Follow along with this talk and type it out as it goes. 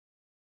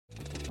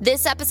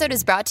This episode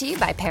is brought to you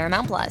by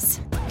Paramount Plus.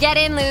 Get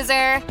in,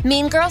 loser!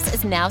 Mean Girls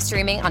is now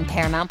streaming on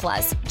Paramount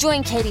Plus.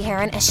 Join Katie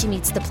Heron as she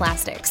meets the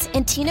plastics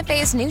in Tina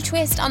Fey's new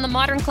twist on the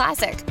modern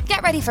classic.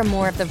 Get ready for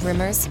more of the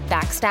rumors,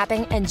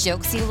 backstabbing, and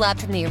jokes you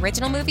loved from the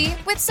original movie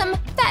with some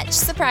fetch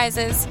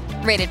surprises.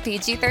 Rated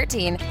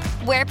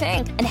PG-13. Wear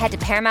pink and head to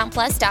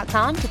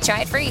ParamountPlus.com to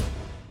try it free.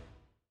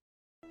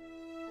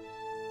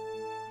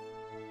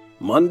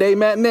 Monday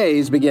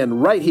matinees begin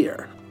right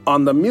here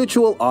on the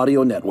Mutual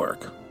Audio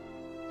Network.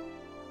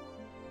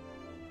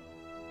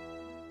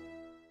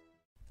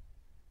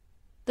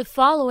 The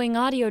following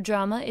audio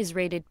drama is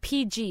rated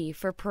PG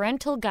for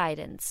parental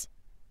guidance.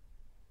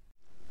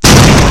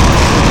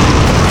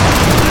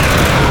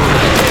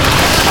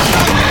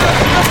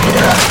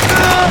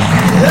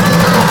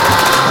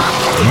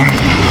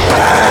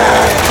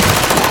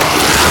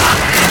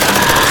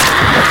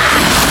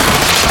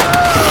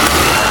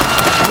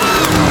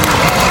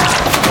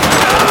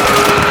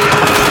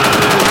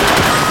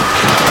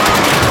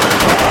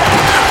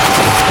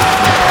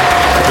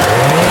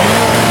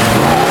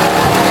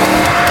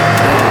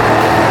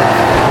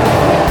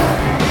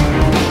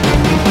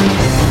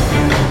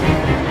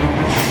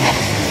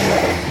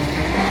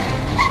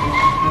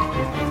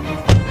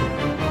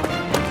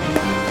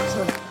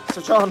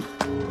 John,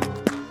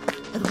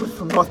 Edward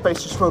from North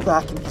Base just rode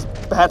back and he's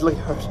badly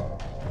hurt.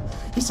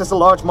 He says a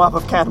large mob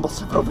of cannibals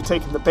have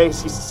overtaken the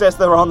base. He says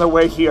they're on their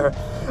way here.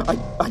 I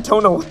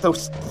don't know what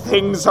those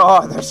things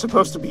are. They're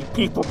supposed to be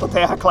people, but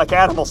they act like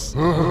animals.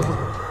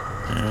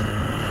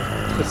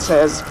 It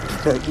says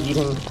they're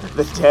eating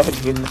the dead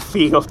in the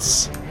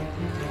fields.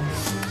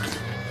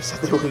 He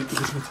said they were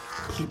eating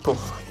people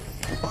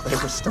while they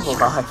were still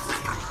alive.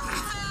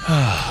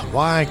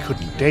 Why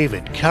couldn't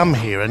David come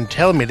here and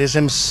tell me this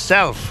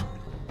himself?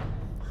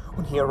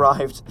 When he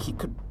arrived, he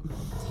could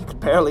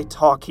barely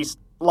talk. He's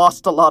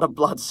lost a lot of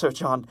blood, Sir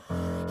John.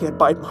 He had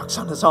bite marks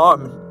on his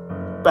arm and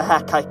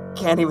back. I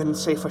can't even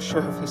say for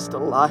sure if he's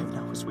still alive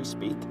now as we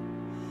speak.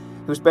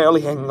 He was barely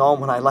hanging on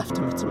when I left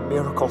him. It's a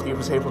miracle he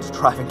was able to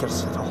drive and get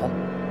us at all.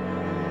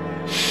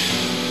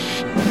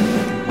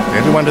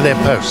 Everyone to their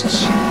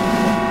posts.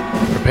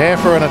 Prepare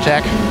for an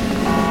attack.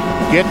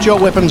 Get your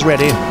weapons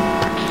ready.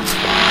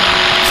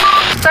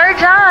 Sir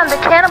John, the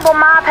cannibal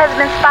mob has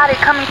been spotted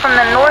coming from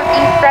the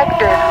northeast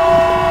sector.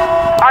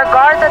 Our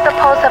guards at the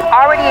post have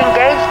already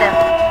engaged them.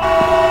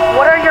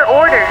 What are your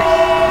orders?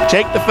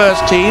 Take the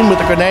first team with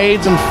the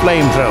grenades and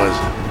flamethrowers.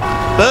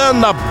 Burn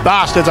the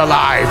bastards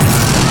alive!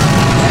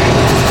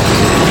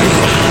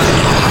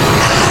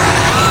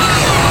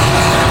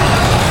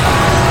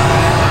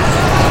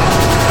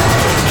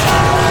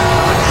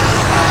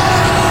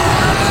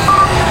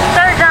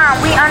 Sir John,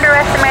 we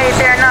underestimated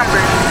their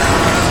numbers.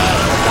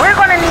 We're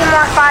going to need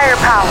more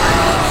firepower.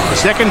 The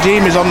second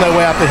team is on their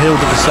way up the hill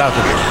to the south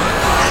of it.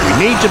 We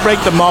need to break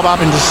the mob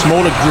up into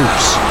smaller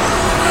groups.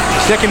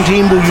 The second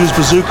team will use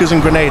bazookas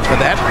and grenades for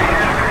that.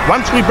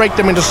 Once we break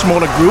them into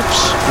smaller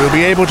groups, we'll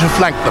be able to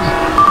flank them.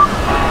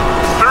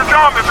 Sir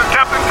John, this is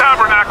Captain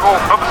Tabernacle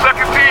of the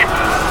second team.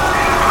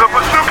 The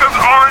bazookas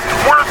aren't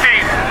working.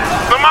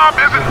 The mob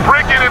isn't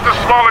breaking into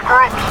smaller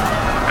groups.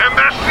 And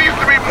there seems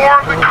to be more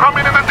of them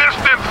coming in the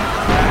distance.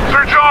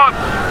 Sir John,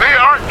 they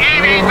are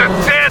eating the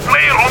dead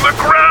laying on the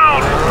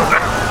ground.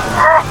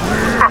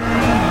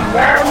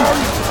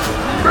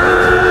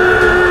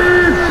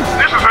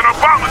 This is an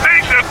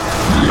abomination.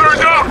 Sir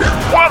John,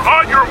 what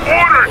are your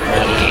orders?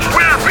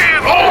 We're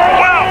being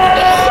overwhelmed.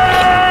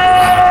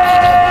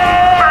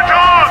 Sir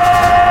John!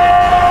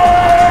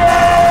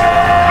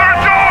 Sir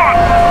John!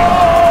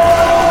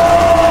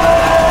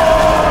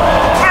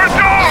 Sir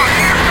John!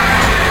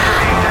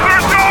 Sir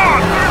John!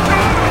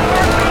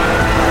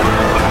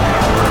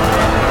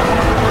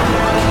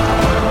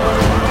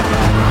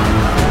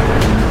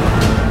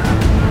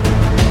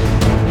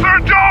 Sir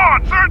John!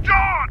 Sir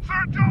John!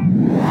 Sir John!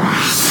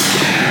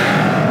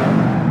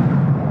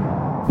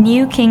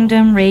 New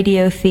Kingdom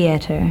Radio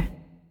Theatre.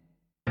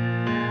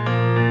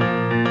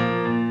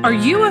 Are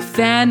you a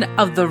fan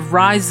of The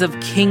Rise of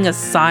King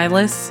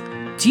Asilas?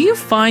 Do you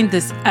find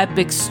this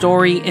epic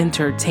story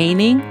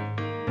entertaining?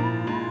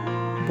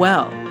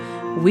 Well,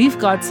 we've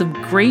got some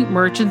great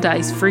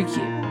merchandise for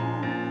you.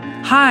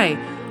 Hi,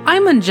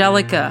 I'm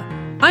Angelica.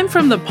 I'm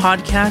from the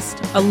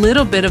podcast A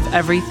Little Bit of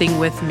Everything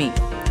with Me.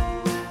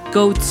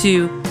 Go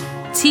to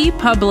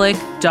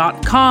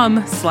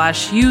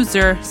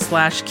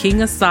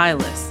tpublic.com/user/King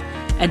Asilas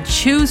and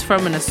choose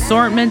from an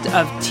assortment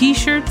of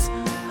t-shirts,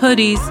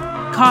 hoodies,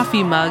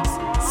 coffee mugs,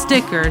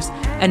 stickers,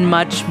 and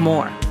much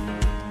more.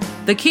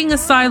 The King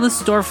Asilas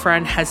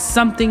storefront has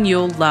something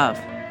you'll love.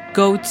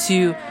 Go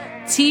to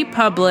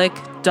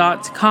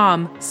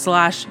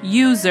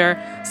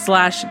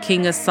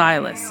tpublic.com/user/King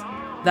Asilas.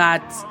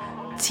 That's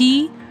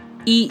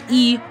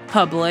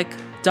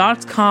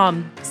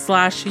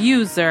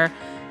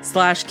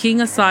teepublic.com/user/King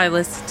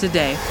Asilas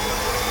today.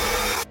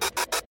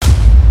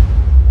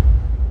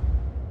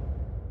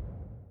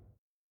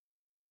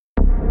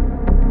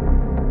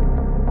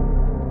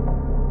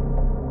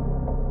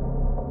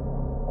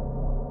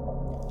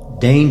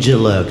 Danger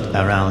lurked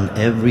around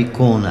every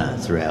corner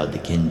throughout the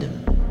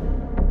kingdom,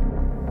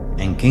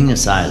 and King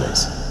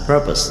Asilas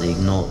purposely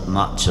ignored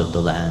much of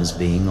the lands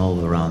being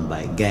overrun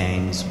by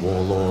gangs,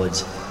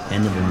 warlords,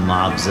 and even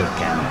mobs of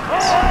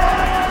cannibals.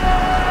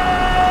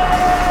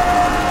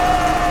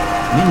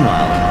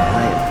 Meanwhile, in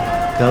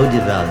Ohio, Cody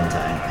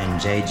Valentine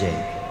and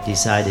JJ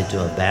decided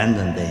to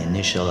abandon their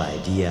initial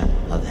idea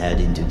of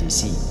heading to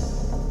DC,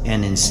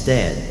 and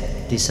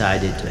instead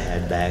decided to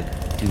head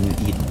back to New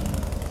Eden.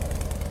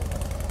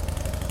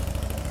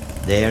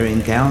 Their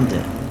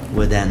encounter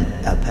with an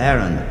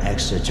apparent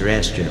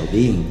extraterrestrial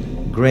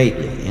being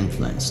greatly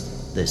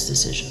influenced this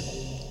decision.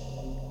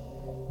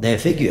 They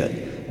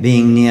figured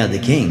being near the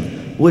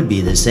king would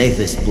be the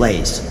safest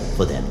place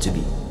for them to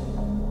be.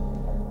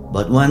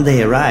 But when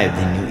they arrived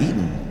in New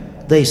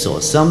Eden, they saw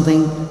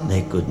something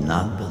they could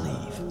not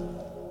believe.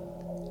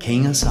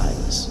 King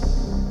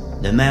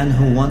Asilas, the man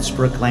who once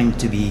proclaimed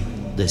to be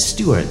the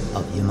steward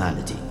of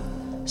humanity,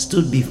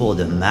 stood before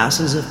the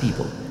masses of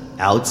people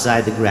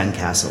outside the Grand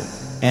Castle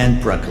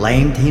and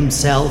proclaimed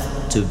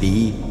himself to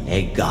be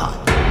a god.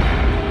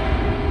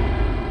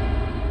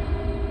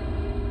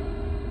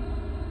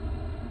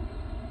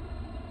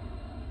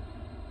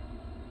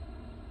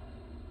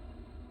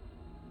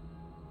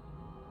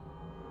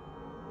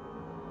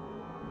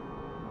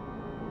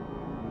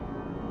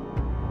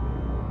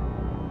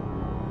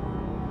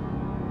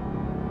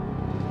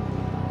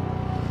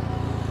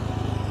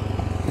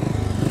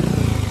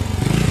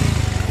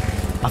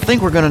 I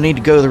think we're gonna need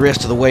to go the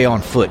rest of the way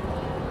on foot.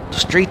 The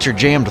streets are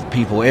jammed with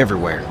people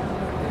everywhere.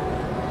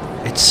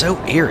 It's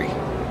so eerie.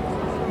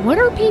 What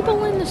are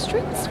people in the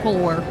streets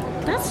for?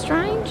 That's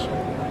strange.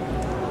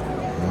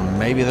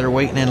 Maybe they're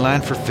waiting in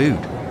line for food.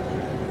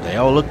 They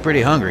all look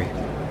pretty hungry.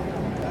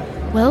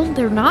 Well,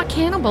 they're not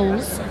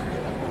cannibals.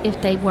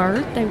 If they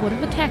were, they would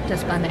have attacked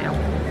us by now.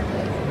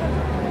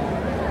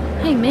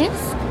 Hey,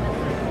 miss.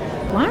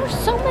 Why are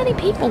so many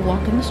people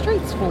walking the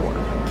streets for?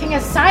 King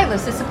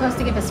Asilas is supposed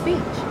to give a speech.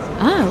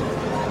 Oh,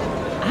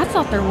 I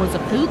thought there was a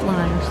food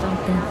line or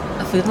something.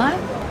 A food line?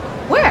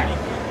 Where?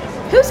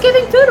 Who's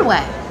giving food away?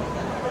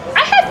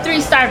 I have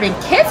 3 starving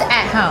kids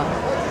at home.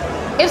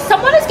 If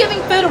someone is giving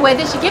food away,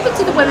 they should give it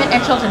to the women and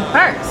children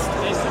first.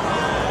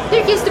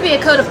 There used to be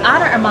a code of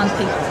honor among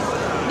people.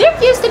 There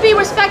used to be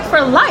respect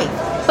for life,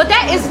 but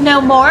that is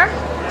no more.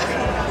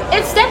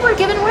 Instead, we're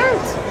given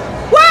words.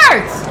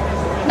 Words!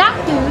 Not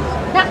food,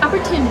 not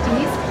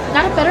opportunities,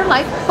 not a better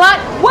life, but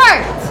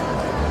words!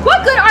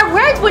 What good are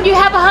words when you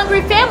have a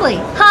hungry family,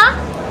 huh?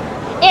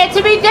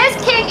 Answer me this,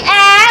 King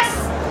Ass!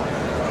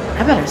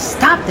 I better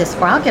stop this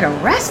or I'll get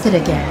arrested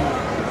again.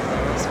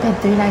 Spent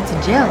 3 nights in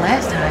jail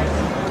last time.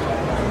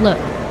 Look,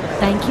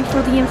 thank you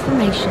for the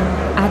information.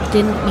 I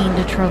didn't mean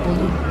to trouble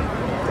you.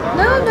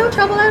 No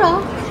trouble at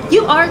all.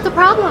 You aren't the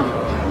problem.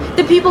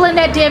 The people in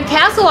that damn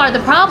castle are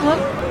the problem.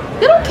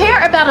 They don't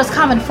care about us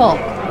common folk.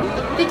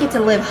 They get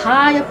to live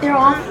high up there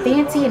all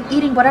fancy and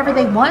eating whatever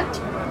they want.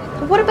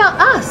 But what about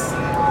us?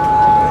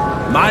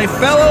 My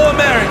fellow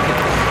Americans,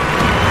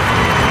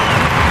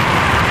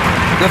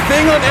 the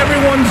thing on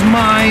everyone's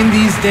mind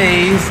these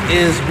days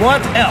is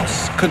what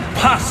else could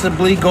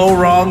possibly go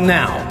wrong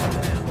now?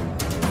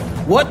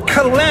 What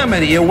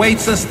calamity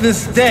awaits us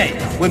this day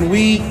when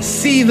we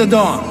see the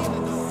dawn?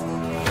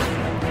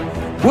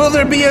 Will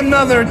there be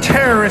another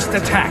terrorist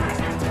attack?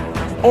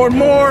 Or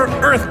more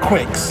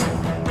earthquakes?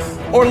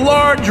 Or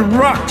large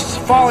rocks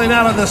falling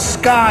out of the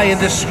sky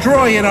and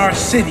destroying our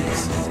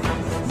cities?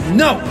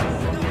 No!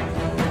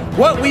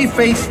 What we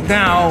face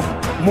now,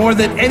 more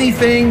than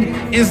anything,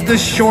 is the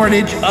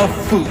shortage of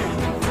food.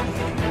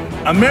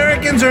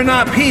 Americans are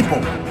not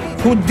people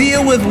who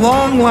deal with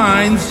long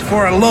lines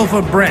for a loaf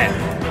of bread.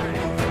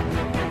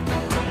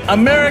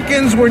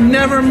 Americans were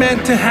never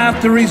meant to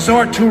have to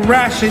resort to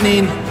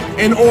rationing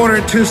in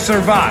order to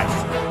survive.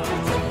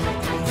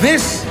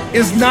 This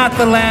is not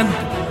the land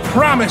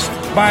promised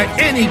by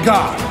any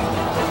god.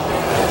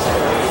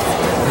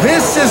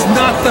 This is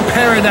not the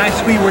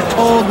paradise we were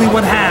told we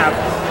would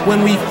have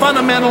when we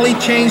fundamentally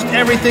changed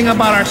everything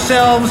about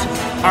ourselves,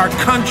 our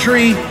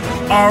country,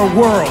 our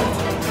world.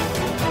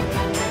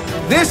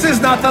 This is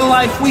not the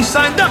life we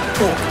signed up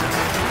for.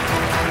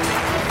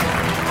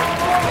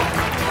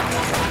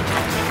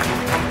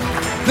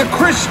 The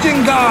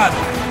Christian God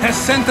has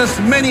sent us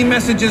many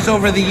messages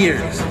over the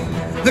years.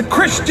 The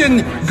Christian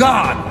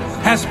God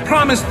has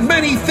promised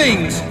many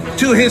things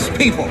to his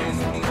people.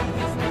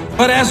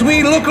 But as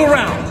we look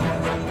around,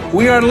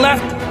 we are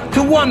left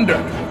to wonder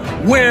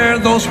where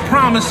those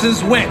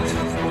promises went.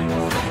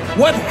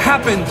 What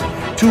happened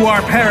to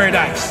our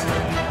paradise?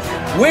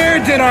 Where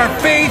did our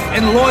faith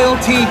and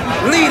loyalty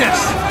lead us?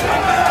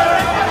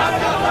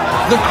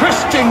 The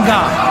Christian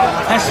God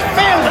has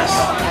failed us.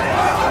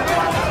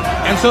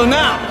 And so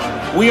now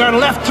we are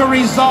left to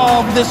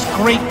resolve this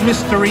great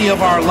mystery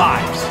of our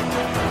lives.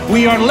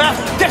 We are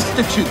left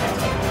destitute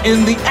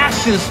in the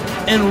ashes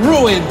and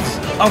ruins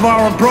of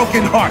our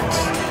broken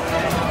hearts.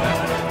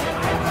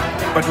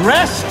 But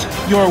rest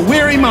your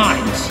weary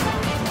minds.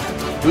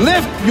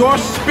 Lift your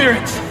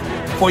spirits,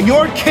 for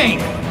your King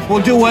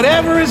will do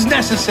whatever is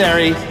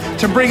necessary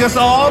to bring us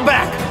all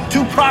back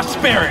to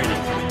prosperity.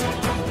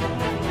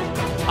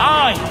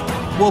 I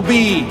will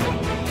be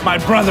my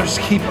brother's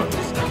keeper.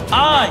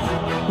 I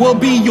will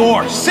be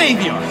your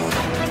savior.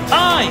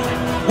 I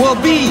will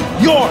be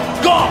your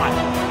God.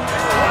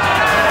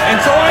 And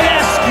so I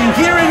ask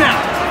you here and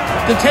now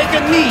to take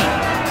a knee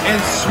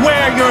and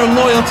swear your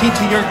loyalty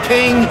to your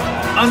king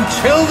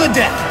until the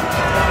death.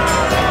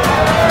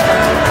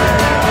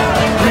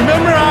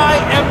 Remember, I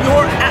am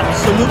your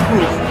absolute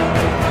rule.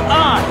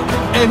 I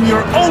am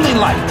your only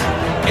light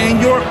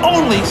and your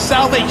only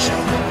salvation.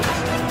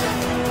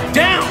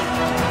 Down!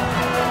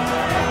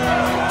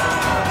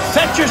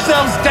 Set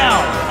yourselves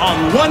down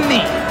on one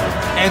knee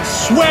and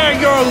swear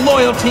your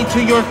loyalty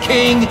to your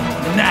king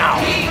now.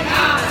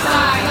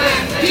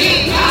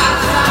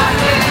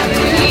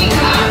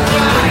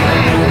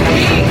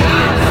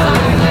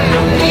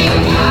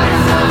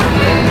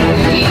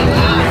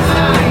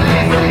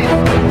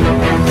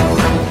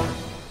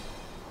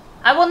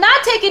 I will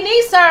not take a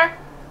knee, sir.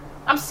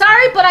 I'm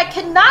sorry, but I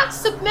cannot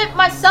submit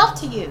myself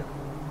to you.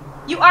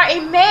 You are a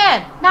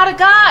man, not a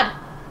god.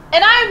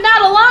 And I am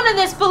not alone in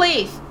this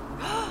belief.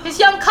 This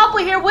young couple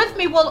here with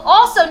me will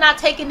also not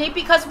take a knee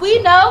because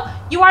we know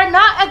you are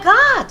not a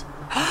god.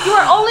 You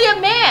are only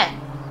a man.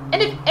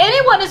 And if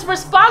anyone is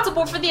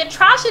responsible for the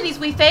atrocities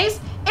we face,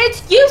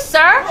 it's you,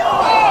 sir.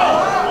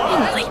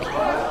 Hey, lady,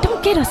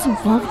 don't get us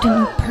involved in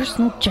your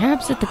personal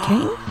jabs at the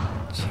king.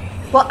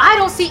 Well, I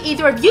don't see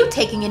either of you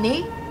taking a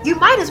knee. You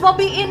might as well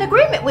be in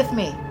agreement with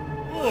me.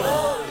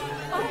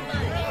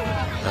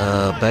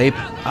 Babe,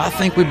 I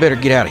think we better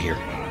get out of here.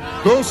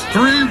 Those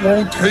three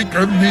won't take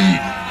a knee.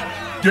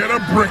 Get a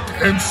brick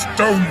and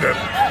stone them.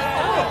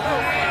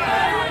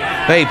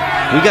 Babe,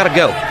 we gotta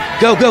go.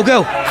 Go, go,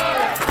 go!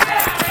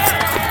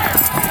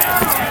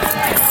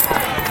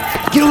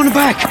 Get on the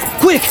back,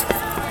 quick!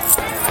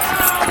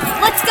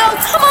 Let's go,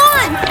 come on!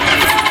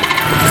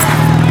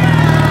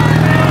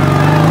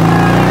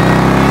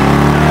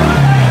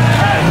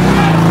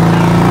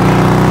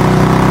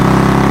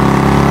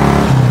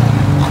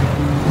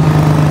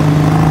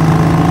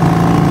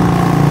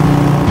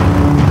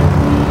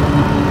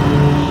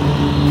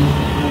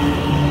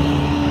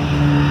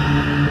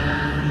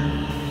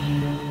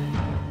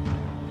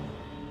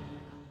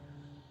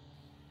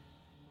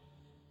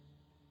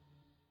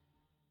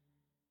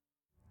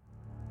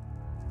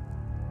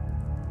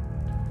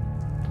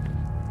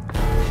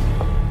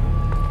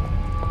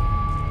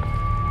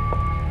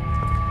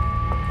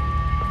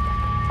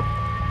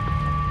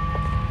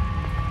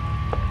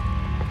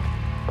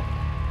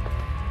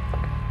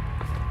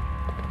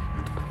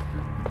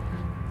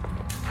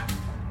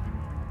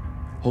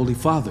 Holy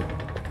Father,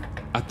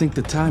 I think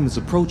the time is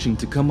approaching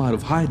to come out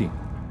of hiding.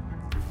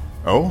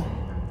 Oh?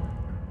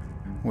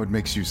 What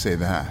makes you say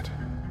that?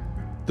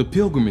 The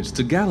pilgrimage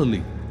to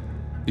Galilee.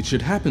 It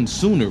should happen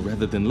sooner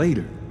rather than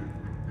later.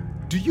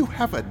 Do you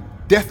have a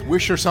death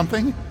wish or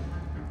something?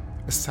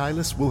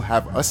 Silas will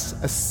have us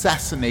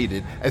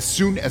assassinated as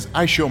soon as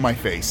I show my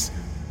face.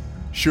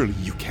 Surely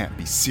you can't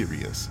be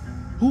serious.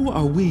 Who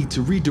are we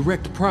to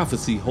redirect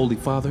prophecy, Holy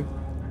Father?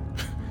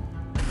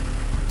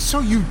 So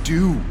you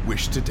do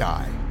wish to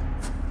die.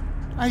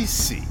 I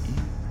see.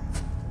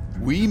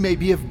 We may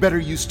be of better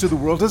use to the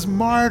world as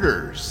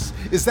martyrs.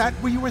 Is that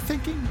what you were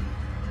thinking?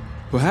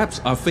 Perhaps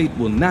our fate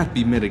will not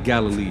be met at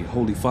Galilee,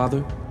 Holy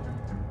Father.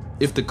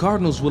 If the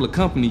cardinals will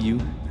accompany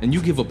you, and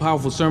you give a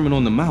powerful sermon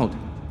on the Mount,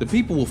 the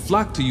people will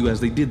flock to you as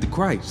they did to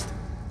Christ.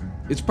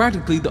 It's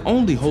practically the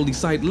only holy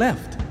site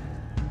left.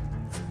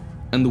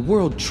 And the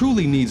world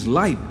truly needs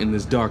light in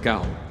this dark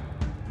hour.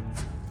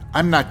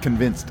 I'm not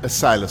convinced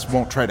Silas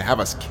won't try to have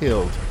us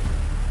killed,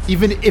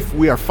 even if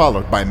we are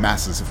followed by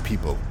masses of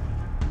people.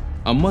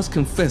 I must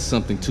confess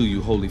something to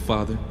you, Holy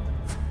Father.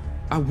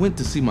 I went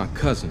to see my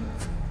cousin.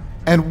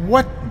 And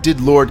what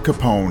did Lord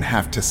Capone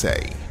have to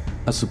say?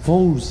 I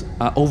suppose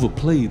I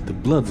overplayed the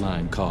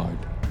bloodline card,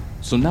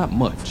 so not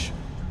much.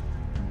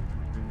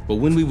 But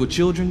when we were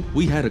children,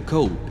 we had a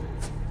code.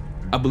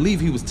 I believe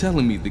he was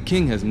telling me the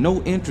king has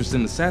no interest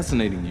in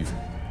assassinating you.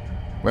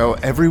 Well,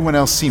 everyone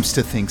else seems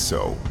to think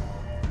so.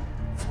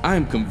 I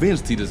am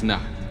convinced he does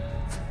not.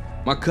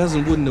 My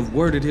cousin wouldn't have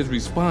worded his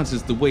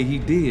responses the way he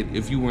did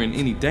if you were in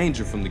any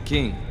danger from the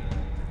king.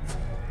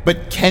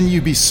 But can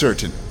you be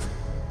certain?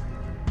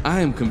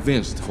 I am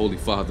convinced, Holy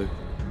Father.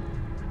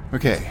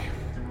 Okay,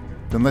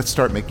 then let's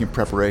start making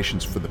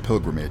preparations for the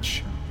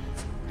pilgrimage.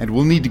 And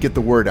we'll need to get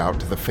the word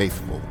out to the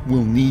faithful.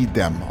 We'll need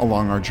them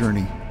along our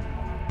journey.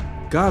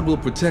 God will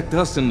protect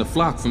us and the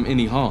flock from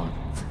any harm.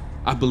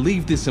 I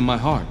believe this in my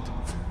heart.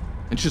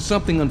 And should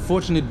something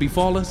unfortunate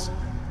befall us,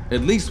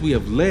 at least we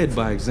have led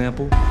by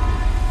example.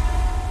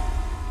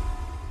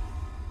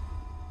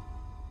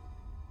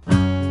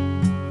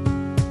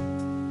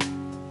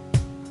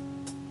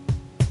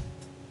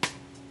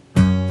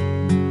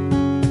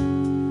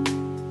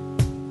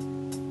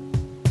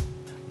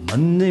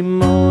 Monday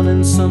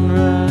morning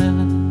sunrise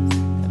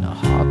and a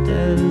heart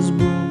that is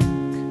broke,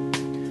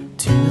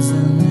 tears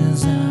in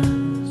his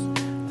eyes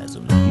as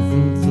I'm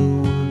leaving for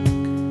work.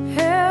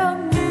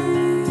 Help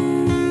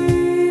me.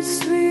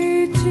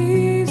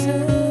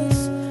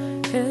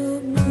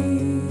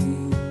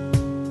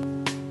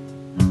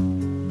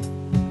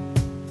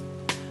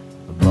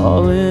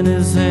 in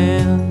his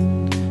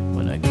hand.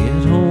 When I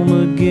get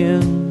home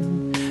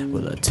again,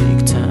 will I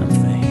take time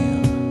for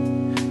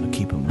him? I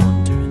keep him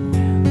wondering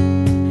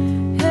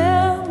then.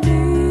 Help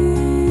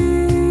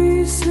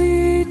me,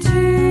 sweet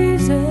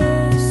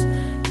Jesus,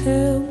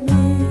 help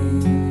me.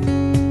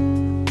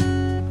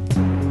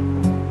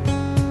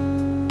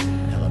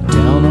 Now I'm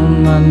down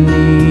on my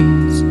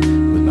knees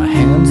with my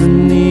hands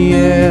in the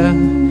air.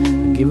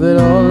 I give it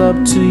all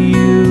up to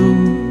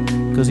you,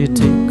 'cause you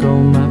take all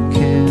my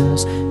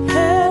cares.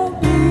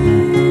 Help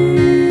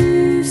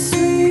me,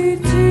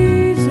 sweet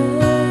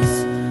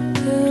Jesus,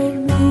 help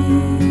me.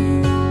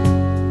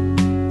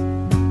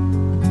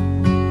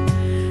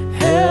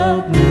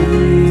 Help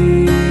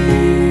me,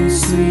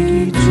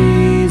 sweet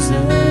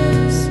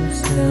Jesus,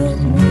 help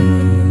me.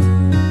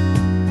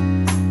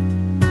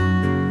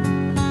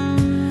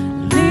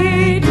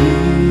 Lead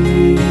me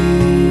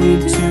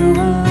to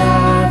a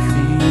life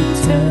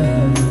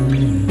eternal.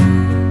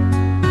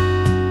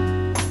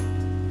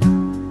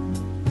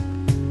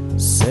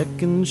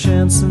 Second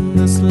chance in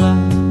this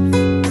life,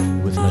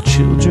 with my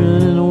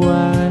children and a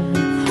wife,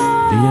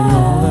 being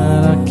all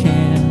that I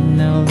can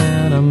now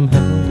that I'm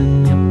held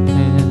in your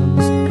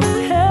hands.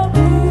 Help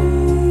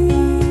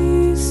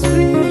me,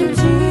 sweet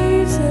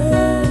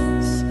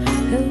Jesus,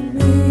 help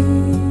me.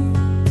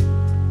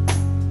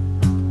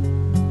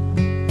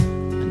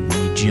 I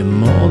need you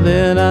more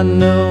than I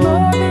know,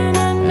 and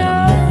I'm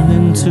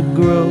learning to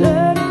grow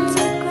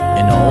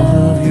in all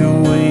of your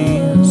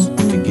ways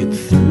to get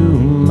through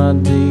my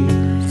days.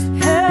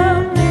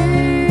 Help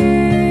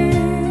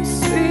me,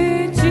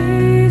 sweet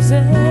Jesus,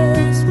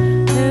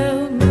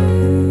 help me.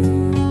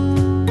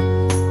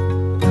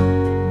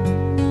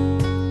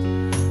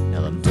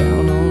 Now I'm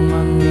down on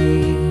my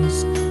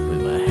knees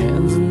with my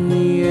hands in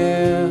the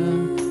air.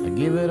 I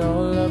give it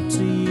all up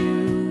to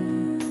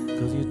you,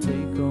 'cause you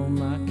take all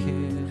my care.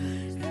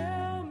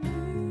 Help me,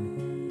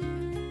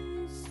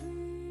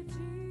 sweet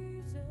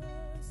Jesus.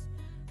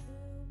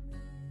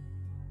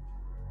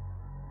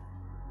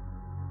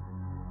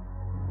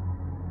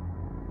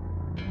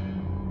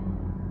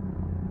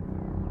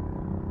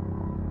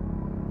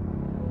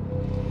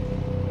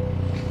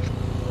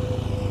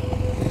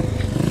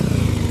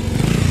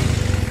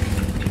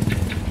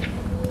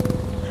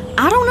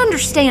 I don't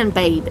understand,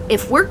 babe.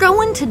 If we're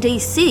going to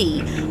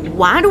D.C.,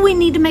 why do we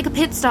need to make a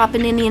pit stop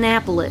in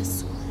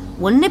Indianapolis?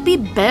 Wouldn't it be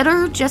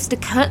better just to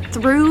cut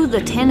through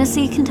the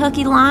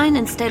Tennessee-Kentucky line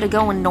instead of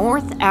going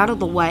north out of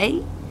the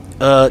way?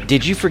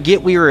 Did you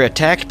forget we were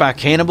attacked by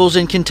cannibals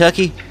in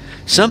Kentucky?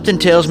 Something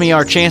tells me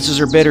our chances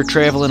are better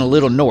traveling a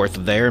little north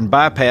of there and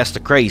bypass the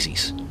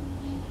crazies.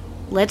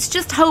 Let's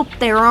just hope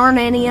there aren't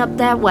any up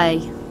that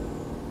way.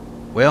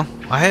 Well,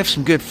 I have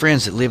some good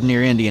friends that live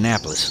near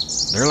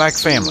Indianapolis. They're like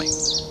family.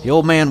 The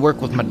old man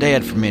worked with my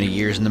dad for many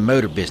years in the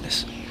motor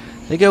business.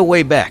 They go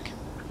way back,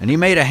 and he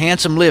made a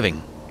handsome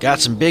living, got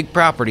some big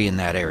property in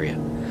that area.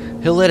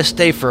 He'll let us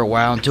stay for a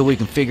while until we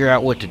can figure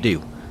out what to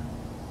do.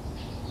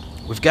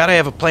 We've got to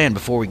have a plan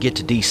before we get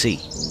to D.C.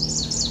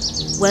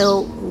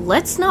 Well,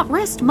 let's not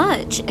rest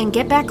much and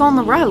get back on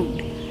the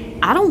road.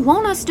 I don't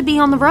want us to be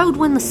on the road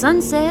when the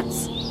sun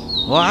sets.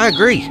 Well, I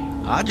agree.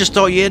 I just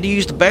thought you had to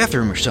use the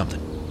bathroom or something.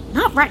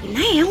 Not right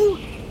now.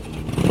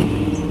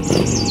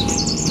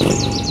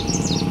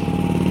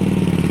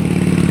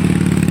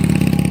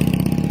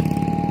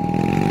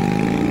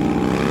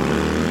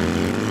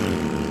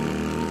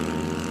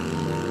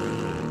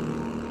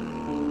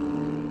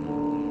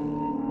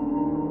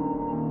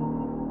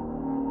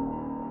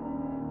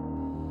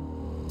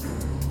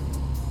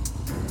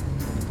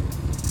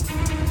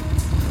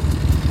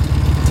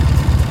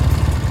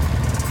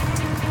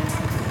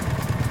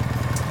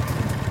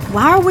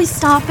 Why are we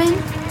stopping?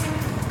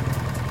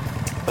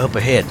 Up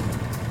ahead,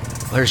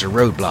 there's a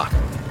roadblock.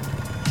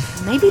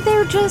 Maybe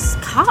they're just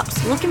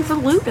cops looking for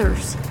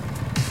looters.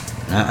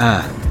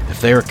 If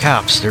they were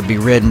cops, there'd be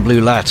red and blue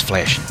lights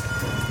flashing.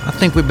 I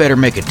think we better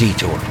make a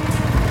detour.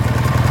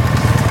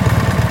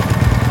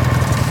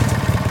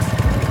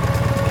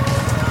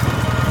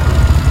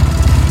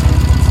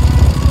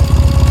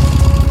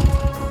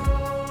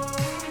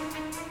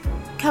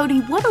 Cody,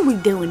 what are we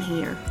doing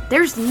here?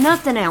 There's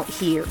nothing out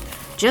here.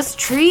 Just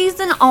trees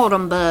and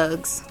autumn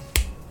bugs.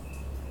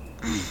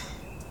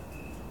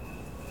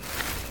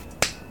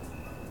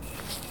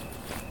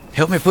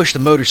 Help me push the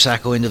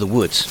motorcycle into the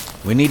woods.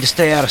 We need to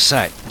stay out of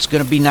sight. It's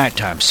gonna be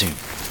nighttime soon.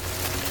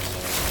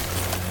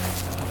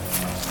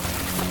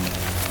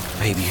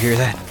 Babe, you hear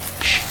that?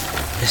 Shh,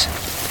 listen.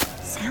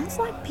 Sounds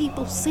like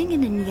people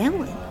singing and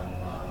yelling.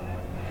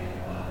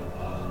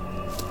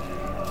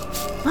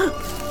 Look,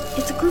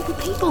 it's a group of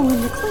people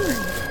in the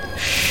clearing.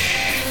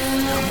 Shh,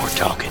 no more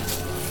talking.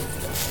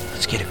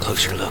 Let's get a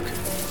closer look.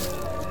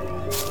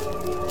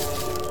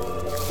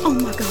 Oh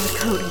my God,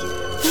 Cody.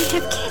 They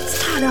have kids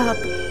tied up.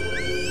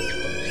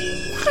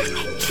 What are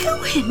they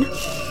doing?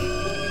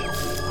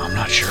 I'm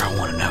not sure I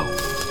want to know.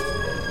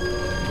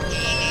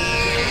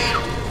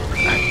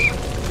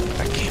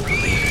 I can't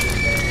believe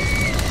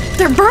it.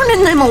 They're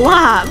burning them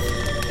alive.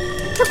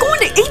 They're going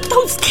to eat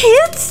those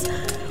kids?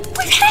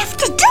 We have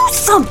to do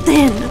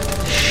something.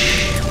 Shh.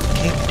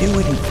 can't do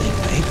anything,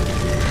 babe.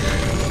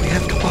 We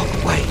have to walk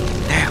away,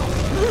 now.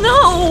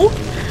 No!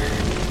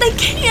 They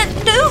can't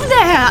do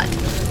that!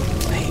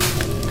 Babe,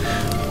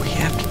 we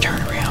have to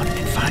turn around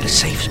and find a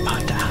safe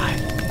spot to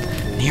hide,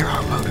 near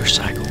our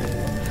motorcycle.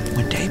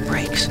 When day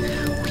breaks,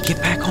 we get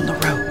back on the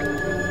road.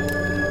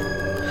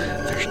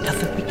 There's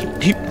nothing we can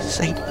do to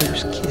save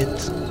those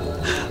kids.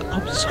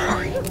 I'm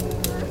sorry.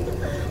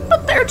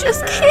 But they're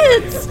just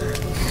kids.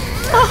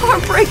 My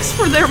heart breaks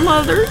for their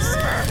mothers.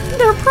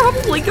 They're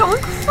probably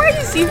going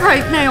crazy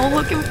right now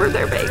looking for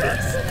their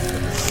babies.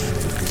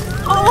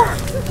 Oh,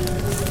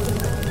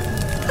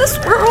 this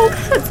world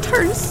has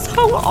turned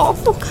so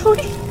awful,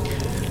 Cody.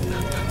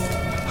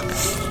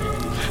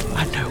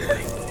 I know,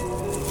 babe.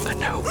 I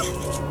know.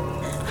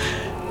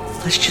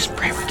 Let's just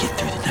pray we get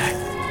through the night.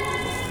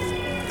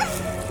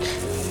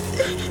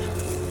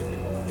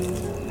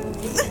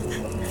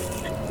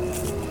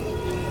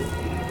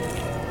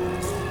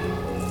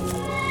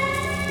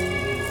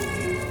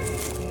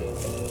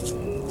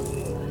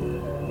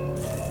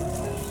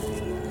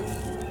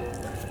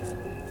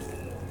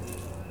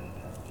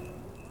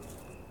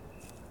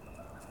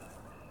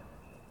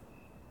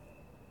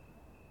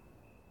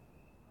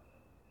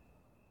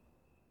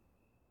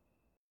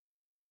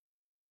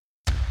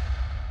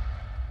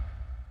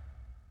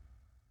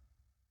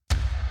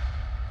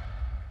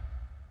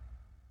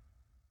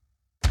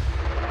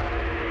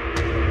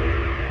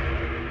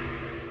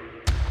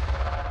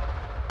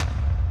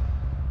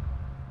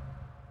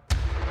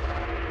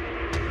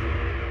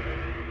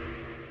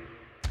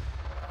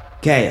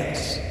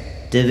 Chaos,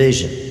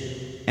 division,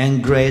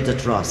 and great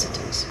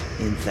atrocities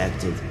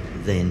infected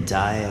the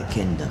entire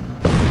kingdom.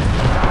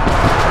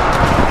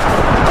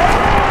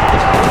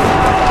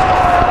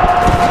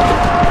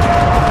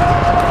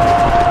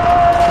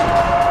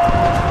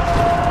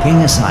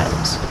 King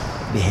Asilas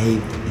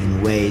behaved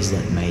in ways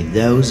that made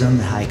those on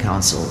the High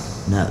Council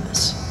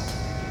nervous.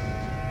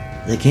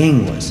 The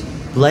king was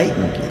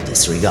blatantly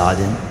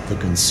disregarding the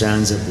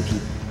concerns of the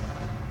people,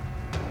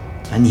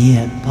 and he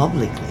had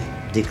publicly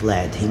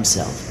declared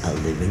himself a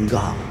living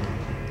god.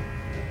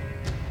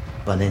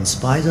 But in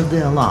spite of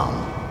the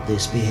alarm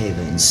this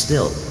behavior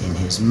instilled in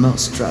his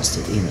most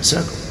trusted inner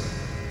circle,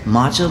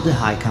 much of the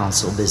High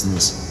Council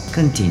business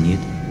continued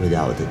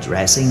without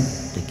addressing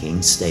the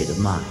king's state of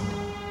mind.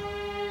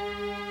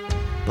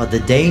 But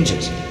the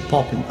dangers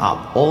popping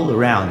up all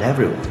around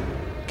everyone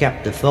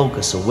kept the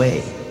focus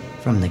away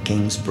from the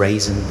king's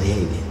brazen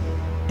behavior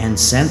and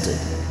centered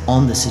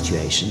on the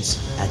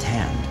situations at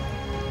hand,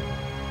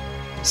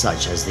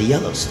 such as the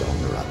Yellowstone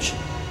eruption.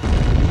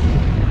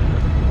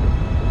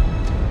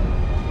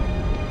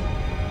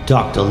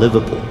 Dr.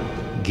 Liverpool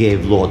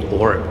gave Lord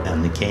Orb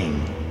and the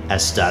king a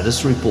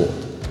status report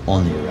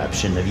on the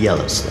eruption of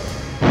Yellowstone.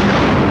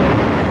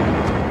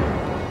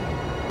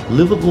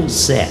 Liverpool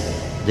said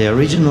the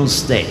original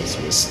state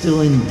was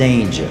still in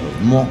danger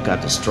of more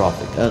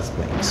catastrophic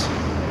earthquakes.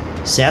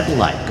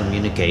 Satellite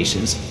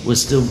communications were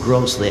still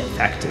grossly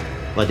affected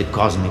by the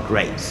cosmic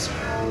rays,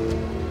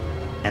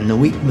 and the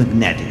weak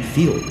magnetic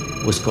field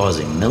was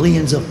causing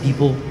millions of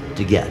people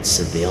to get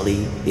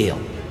severely ill.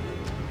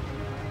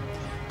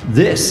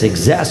 This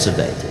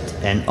exacerbated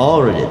an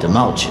already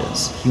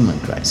tumultuous human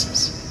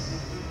crisis.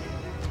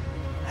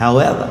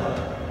 However,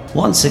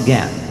 once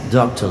again,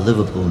 Dr.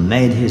 Liverpool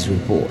made his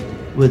report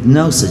with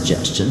no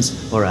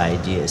suggestions or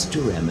ideas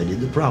to remedy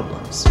the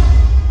problems.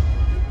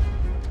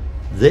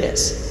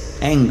 This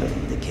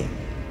angered the king,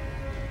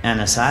 and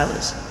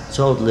Asilas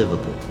told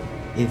Liverpool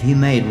if he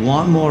made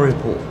one more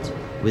report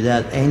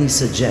without any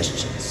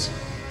suggestions,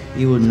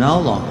 he would no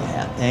longer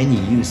have any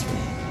use for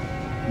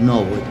him,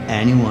 nor would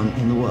anyone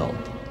in the world.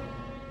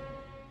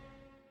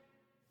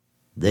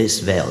 This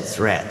veiled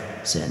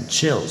threat sent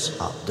chills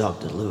up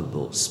Dr.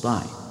 Liverpool's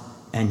spine,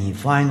 and he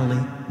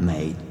finally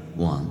made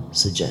one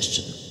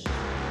suggestion.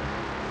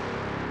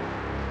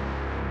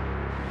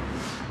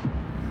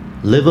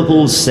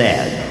 Liverpool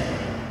said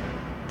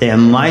there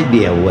might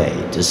be a way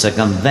to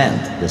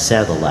circumvent the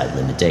satellite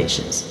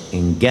limitations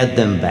and get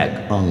them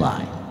back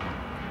online.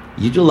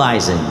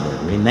 Utilizing the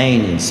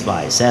remaining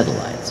spy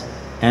satellites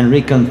and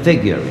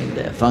reconfiguring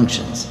their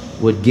functions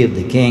would give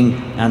the king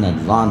an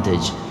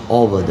advantage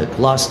over the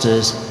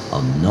clusters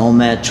of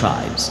nomad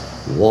tribes,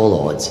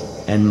 warlords,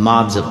 and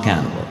mobs of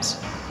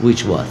cannibals,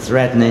 which were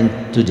threatening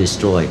to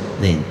destroy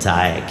the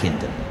entire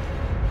kingdom.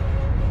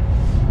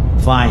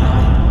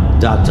 Finally,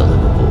 Dr.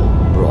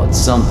 Liverpool brought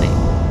something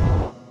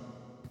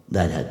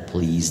that had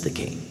pleased the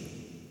king.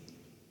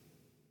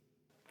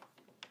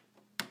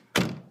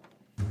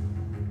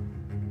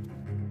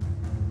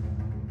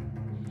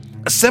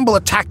 Assemble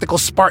a tactical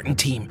Spartan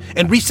team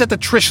and reset the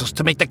Trishulls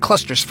to make the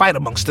clusters fight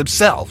amongst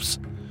themselves.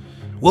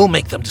 We'll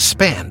make them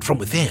disband from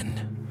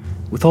within.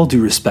 With all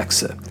due respect,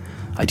 sir,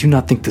 I do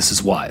not think this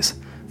is wise.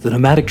 The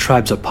nomadic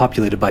tribes are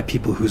populated by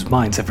people whose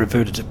minds have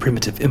reverted to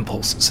primitive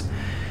impulses.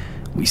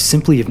 We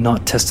simply have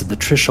not tested the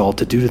Trishul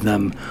to do to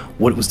them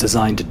what it was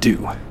designed to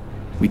do.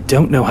 We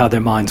don't know how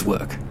their minds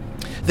work.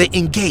 They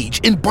engage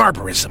in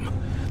barbarism.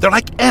 They're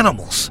like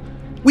animals.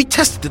 We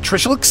tested the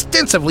Trishul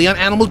extensively on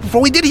animals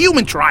before we did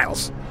human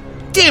trials.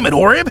 Damn it,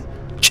 Oreb!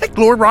 Check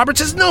Lord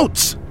Roberts'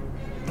 notes!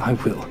 I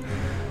will.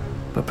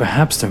 But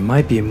perhaps there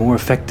might be more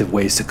effective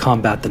ways to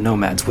combat the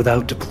nomads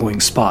without deploying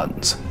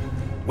Spartans.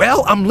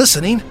 Well, I'm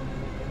listening.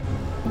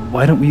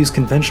 Why don't we use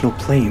conventional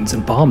planes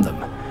and bomb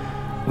them?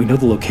 We know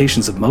the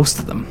locations of most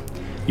of them,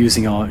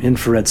 using our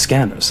infrared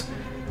scanners.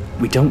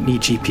 We don't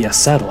need GPS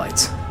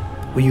satellites.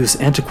 We use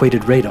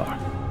antiquated radar.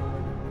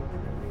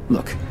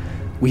 Look,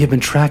 we have been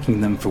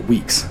tracking them for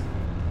weeks.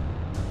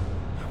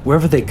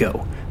 Wherever they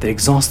go, they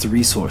exhaust the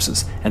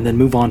resources and then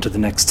move on to the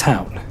next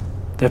town.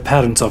 Their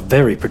patterns are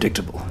very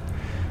predictable.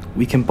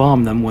 We can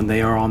bomb them when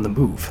they are on the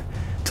move,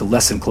 to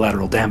lessen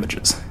collateral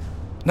damages.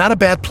 Not a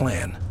bad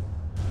plan.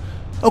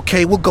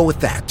 Okay, we'll go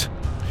with that.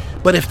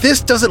 But if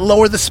this doesn't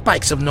lower the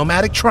spikes of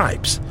nomadic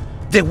tribes,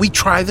 then we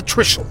try the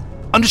Trishul.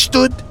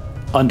 Understood?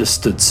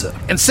 Understood, sir.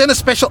 And send a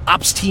special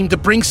ops team to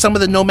bring some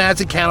of the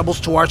nomads and cannibals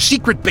to our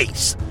secret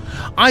base.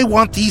 I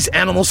want these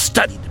animals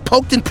studied,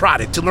 poked and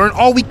prodded to learn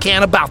all we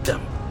can about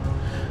them.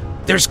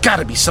 There's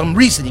gotta be some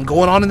reasoning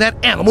going on in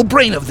that animal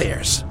brain of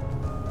theirs.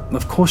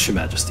 Of course, Your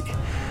Majesty.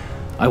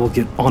 I will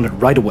get on it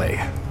right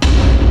away.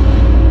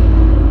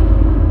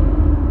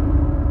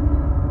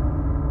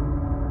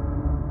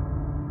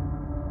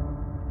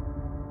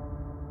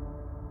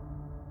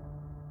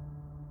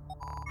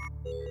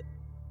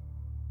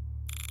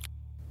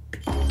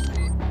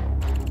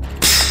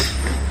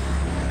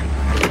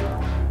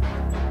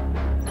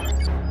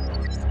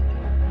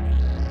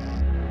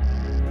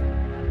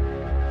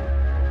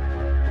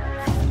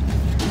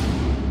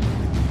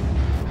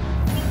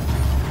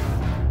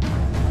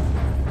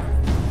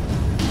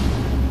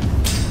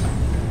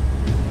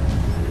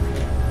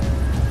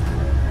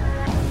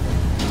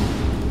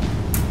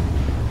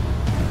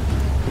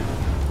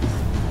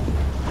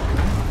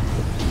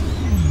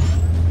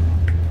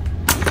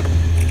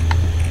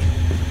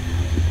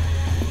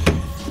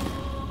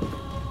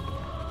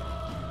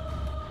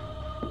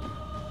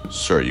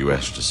 Sir, you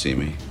asked to see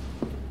me?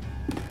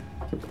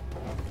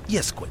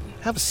 Yes, Quentin.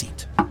 Have a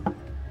seat.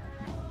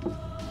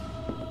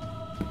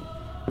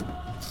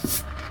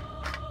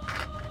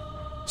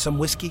 Some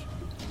whiskey?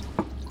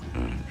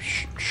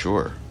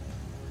 Sure.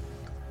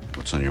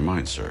 What's on your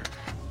mind, sir?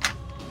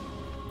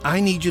 I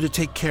need you to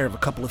take care of a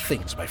couple of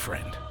things, my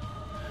friend.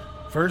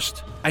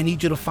 First, I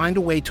need you to find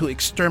a way to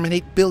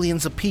exterminate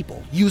billions of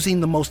people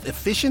using the most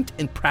efficient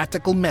and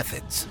practical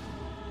methods.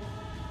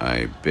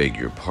 I beg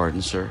your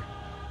pardon, sir?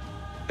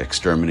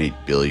 Exterminate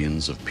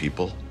billions of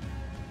people?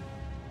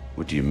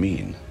 What do you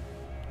mean?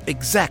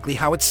 Exactly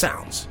how it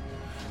sounds.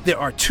 There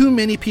are too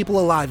many people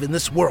alive in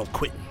this world,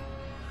 Quentin.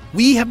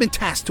 We have been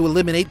tasked to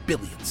eliminate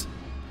billions.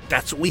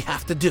 That's what we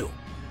have to do.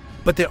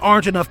 But there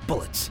aren't enough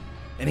bullets.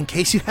 And in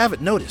case you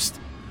haven't noticed,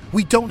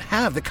 we don't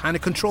have the kind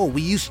of control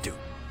we used to.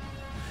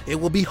 It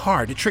will be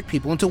hard to trick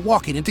people into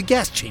walking into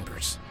gas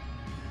chambers.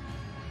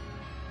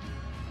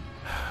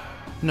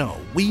 No,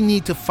 we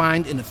need to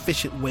find an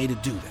efficient way to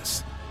do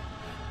this.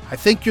 I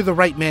think you're the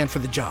right man for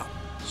the job.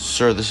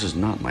 Sir, this is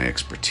not my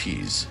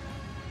expertise.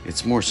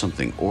 It's more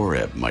something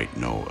Oreb might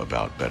know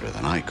about better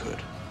than I could.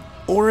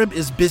 Oreb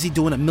is busy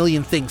doing a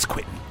million things,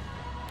 Quentin.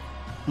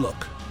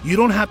 Look, you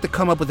don't have to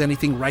come up with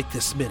anything right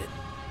this minute.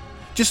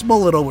 Just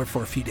mull it over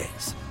for a few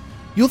days.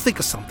 You'll think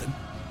of something.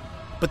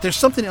 But there's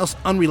something else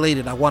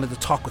unrelated I wanted to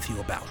talk with you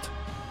about.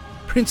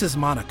 Princess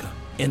Monica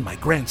and my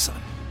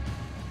grandson.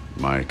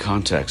 My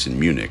contacts in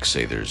Munich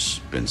say there's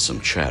been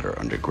some chatter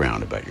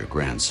underground about your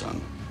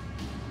grandson.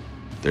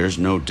 There's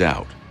no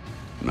doubt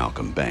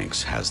Malcolm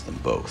Banks has them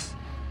both.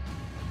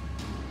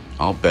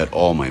 I'll bet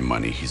all my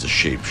money he's a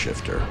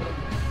shapeshifter,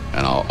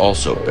 and I'll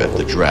also bet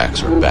the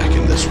Dracs are back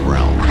in this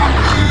realm.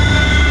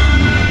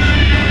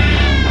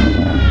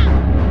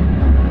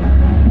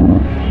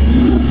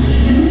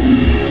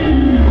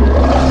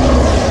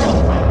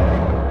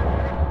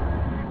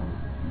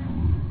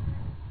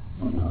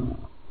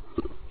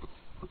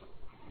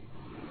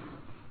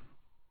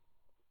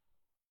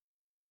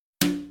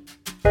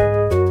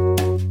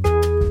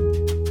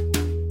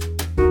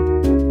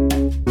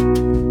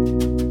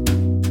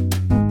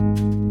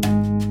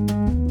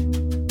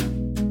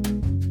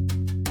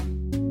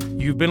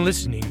 You've been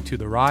listening to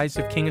The Rise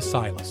of King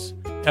Asilas,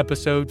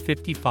 Episode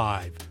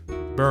 55,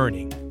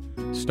 Burning,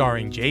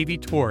 starring J.V.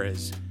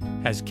 Torres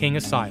as King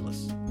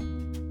Asilas,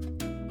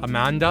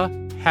 Amanda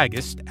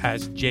Haggist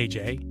as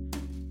JJ,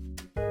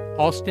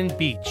 Alston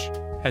Beach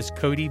as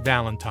Cody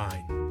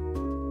Valentine,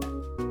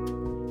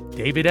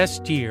 David S.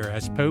 Deere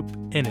as Pope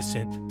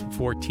Innocent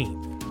XIV,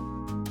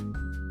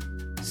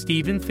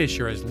 Stephen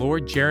Fisher as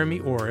Lord Jeremy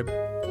Oreb,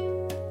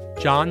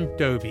 John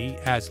Dobie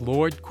as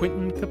Lord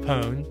Quentin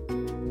Capone,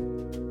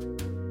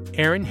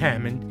 Aaron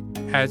Hammond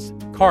as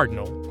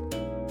Cardinal,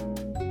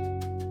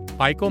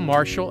 Michael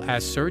Marshall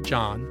as Sir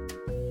John,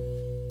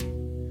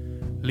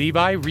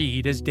 Levi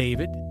Reed as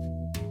David,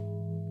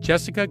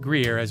 Jessica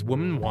Greer as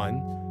Woman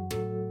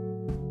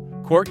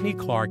 1, Courtney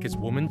Clark as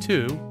Woman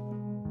 2,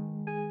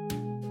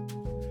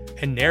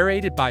 and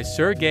narrated by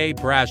Sergei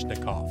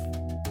Brashnikov.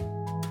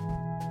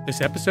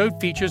 This episode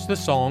features the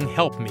song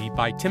Help Me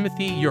by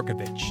Timothy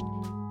Yurkovich.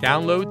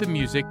 Download the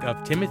music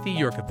of Timothy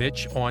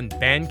Yurkovich on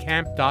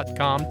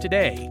Bandcamp.com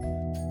today.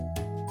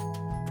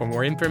 For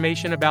more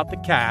information about the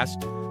cast,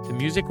 the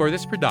music, or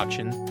this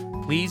production,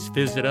 please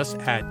visit us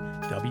at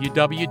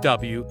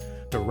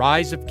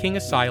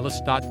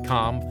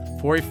www.theriseofkingasilas.com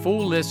for a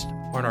full list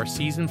on our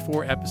Season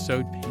 4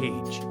 episode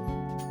page.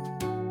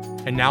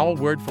 And now a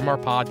word from our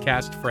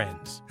podcast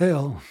friends. Hey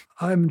all,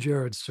 I'm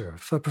Jared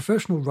Cerf, a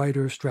professional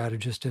writer,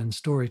 strategist, and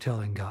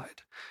storytelling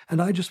guide.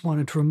 And I just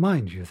wanted to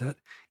remind you that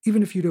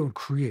even if you don't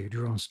create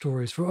your own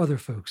stories for other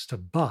folks to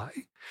buy,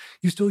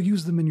 you still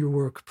use them in your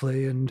work,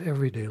 play, and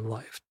everyday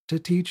life to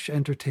teach,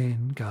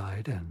 entertain,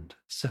 guide, and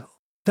sell.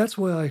 That's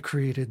why I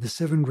created the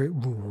 7 Great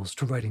Rules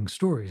to Writing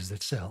Stories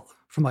That Sell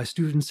for my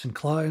students and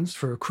clients,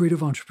 for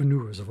creative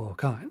entrepreneurs of all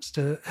kinds,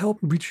 to help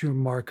reach your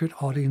market,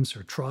 audience,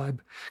 or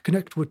tribe,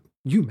 connect what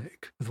you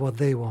make with what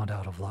they want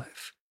out of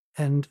life,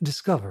 and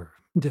discover,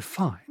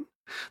 define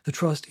the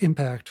trust,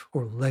 impact,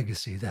 or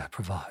legacy that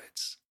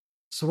provides.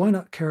 So why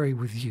not carry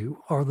with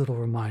you our little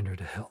reminder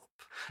to help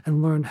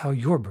and learn how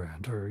your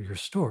brand or your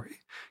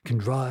story can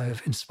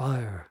drive,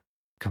 inspire,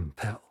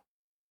 compel.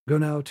 Go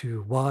now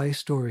to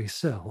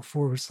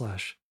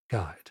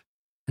whystorysell.com/guide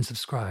and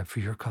subscribe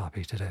for your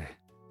copy today.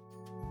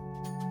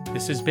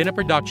 This has been a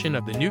production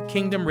of the New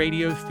Kingdom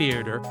Radio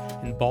Theater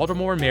in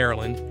Baltimore,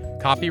 Maryland,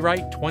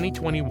 copyright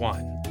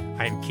 2021.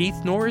 I am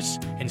Keith Norris,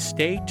 and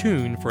stay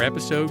tuned for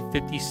episode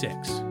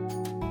 56.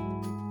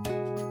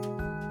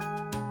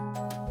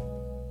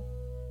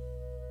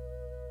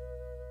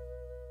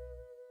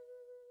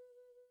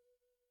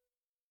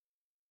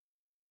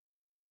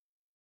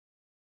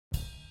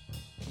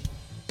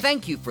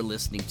 Thank you for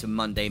listening to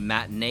Monday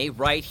Matinee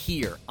right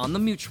here on the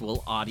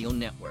Mutual Audio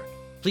Network.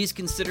 Please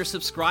consider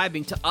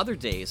subscribing to other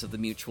days of the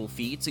Mutual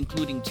feeds,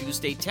 including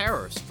Tuesday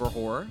Terrors for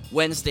horror,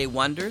 Wednesday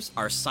Wonders,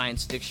 our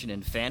science fiction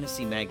and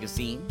fantasy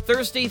magazine,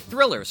 Thursday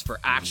Thrillers for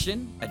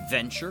action,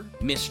 adventure,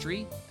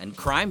 mystery, and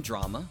crime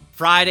drama,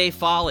 Friday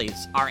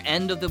Follies, our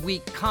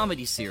end-of-the-week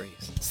comedy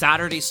series,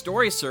 Saturday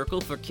Story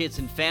Circle for kids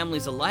and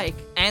families alike,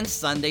 and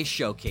Sunday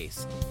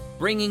Showcase,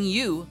 bringing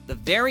you the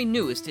very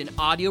newest in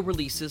audio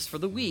releases for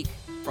the week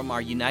from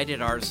our United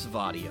Artists of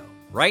Audio,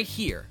 right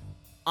here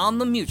on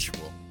the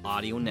Mutual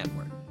Audio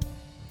Network.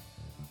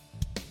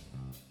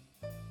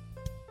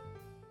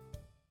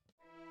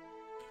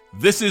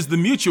 This is the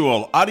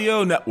Mutual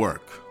Audio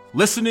Network,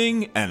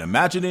 listening and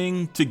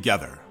imagining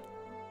together.